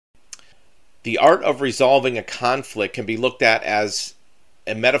The art of resolving a conflict can be looked at as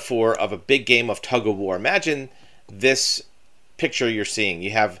a metaphor of a big game of tug-of-war. Imagine this picture you're seeing.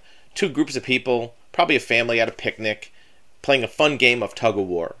 You have two groups of people, probably a family at a picnic, playing a fun game of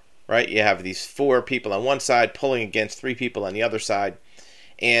tug-of-war, right? You have these four people on one side pulling against three people on the other side.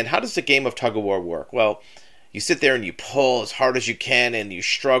 And how does the game of tug-of-war work? Well, you sit there and you pull as hard as you can, and you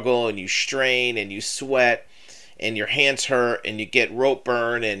struggle and you strain and you sweat and your hands hurt and you get rope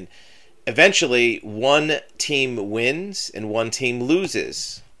burn, and eventually one team wins and one team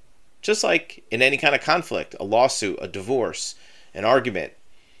loses. Just like in any kind of conflict, a lawsuit, a divorce, an argument.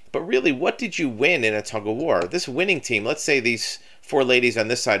 But really, what did you win in a tug-of-war? This winning team, let's say these four ladies on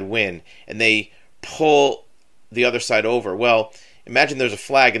this side win and they pull the other side over. Well, imagine there's a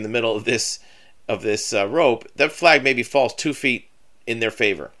flag in the middle of this rope. That flag maybe falls 2 feet in their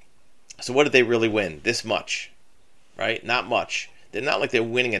favor. So what did they really win? This much, right? Not much. They're not like they're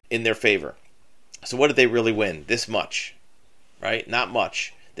winning it in their favor. So what did they really win? This much, right? Not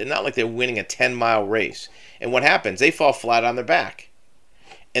much. They're not like they're winning a 10-mile race. And what happens? They fall flat on their back.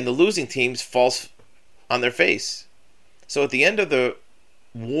 And the losing teams falls on their face. So at the end of the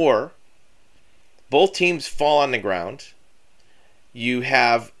war, both teams fall on the ground. You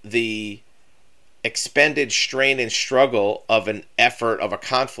have the expended strain and struggle of an effort, of a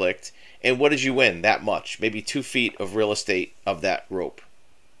conflict. And what did you win? That much. Maybe 2 feet of real estate of that rope.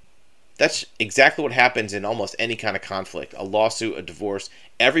 That's exactly what happens in almost any kind of conflict. A lawsuit, a divorce.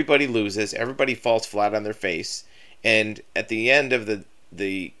 Everybody loses. Everybody falls flat on their face. And at the end of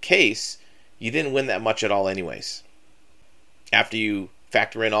the case, you didn't win that much at all anyways. After you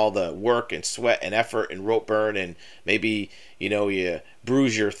factor in all the work and sweat and effort and rope burn, and maybe, you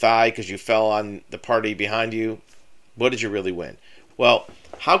bruise your thigh because you fell on the party behind you, what did you really win? Well,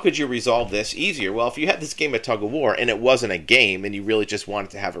 how could you resolve this easier? Well, if you had this game of tug-of-war and it wasn't a game and you really just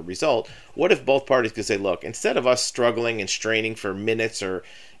wanted to have a result, what if both parties could say, look, instead of us struggling and straining for minutes or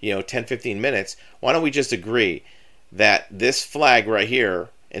 10, 15 minutes, why don't we just agree that this flag right here,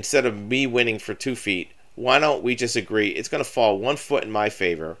 instead of me winning for 2 feet, why don't we just agree it's going to fall 1 foot in my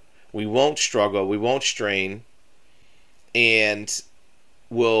favor. We won't struggle, we won't strain, and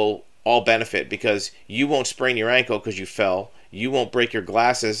we'll all benefit because you won't sprain your ankle because you fell. You won't break your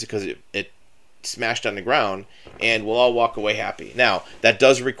glasses because it smashed on the ground, and we'll all walk away happy. Now, that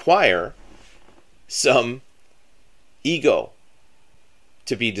does require some ego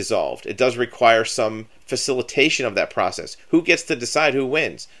to be dissolved. It does require some facilitation of that process. Who gets to decide who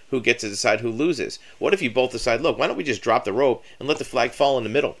wins? Who gets to decide who loses? What if you both decide, look, why don't we just drop the rope and let the flag fall in the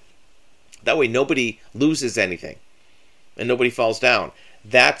middle? That way nobody loses anything and nobody falls down.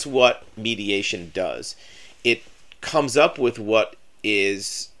 That's what mediation does. It comes up with what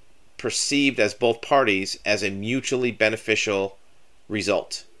is perceived as both parties as a mutually beneficial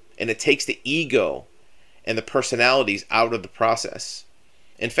result. And it takes the ego and the personalities out of the process.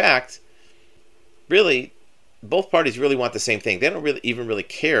 In fact, really, both parties really want the same thing. They don't really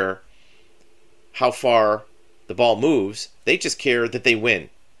care how far the ball moves. They just care that they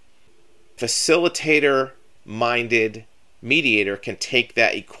win. Facilitator-minded mediator can take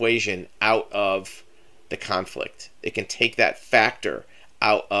that equation out of the conflict. It can take that factor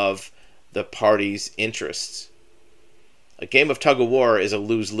out of the parties' interests. A game of tug-of-war is a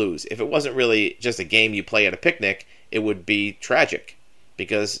lose-lose. If it wasn't really just a game you play at a picnic, it would be tragic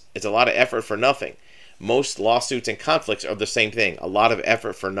because it's a lot of effort for nothing. Most lawsuits and conflicts are the same thing, a lot of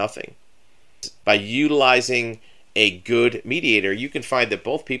effort for nothing. By utilizing a good mediator, you can find that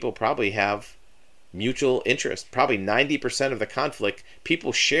both people probably have mutual interest. Probably 90% of the conflict,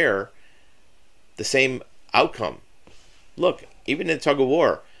 people share the same outcome. Look, even in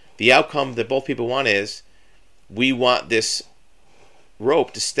tug-of-war, the outcome that both people want is, we want this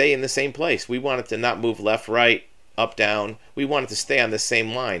rope to stay in the same place. We want it to not move left, right, up, down. We want it to stay on the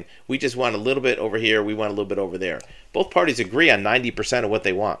same line. We just want a little bit over here. We want a little bit over there. Both parties agree on 90% of what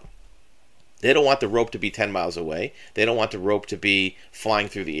they want. They don't want the rope to be 10 miles away. They don't want the rope to be flying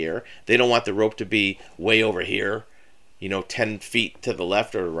through the air. They don't want the rope to be way over here, 10 feet to the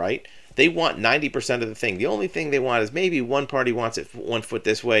left or right. They want 90% of the thing. The only thing they want is maybe one party wants it 1 foot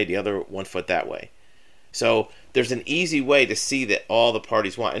this way, the other 1 foot that way. So there's an easy way to see that all the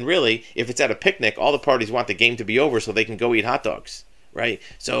parties want. And really, if it's at a picnic, all the parties want the game to be over so they can go eat hot dogs, right?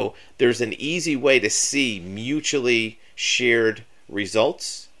 So there's an easy way to see mutually shared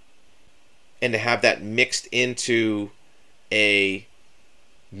results and to have that mixed into a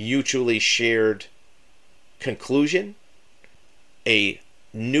mutually shared conclusion. A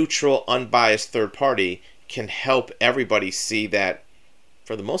neutral, unbiased third party can help everybody see that,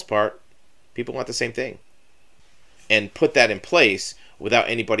 for the most part, people want the same thing. And put that in place without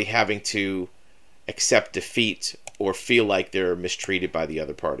anybody having to accept defeat or feel like they're mistreated by the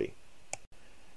other party.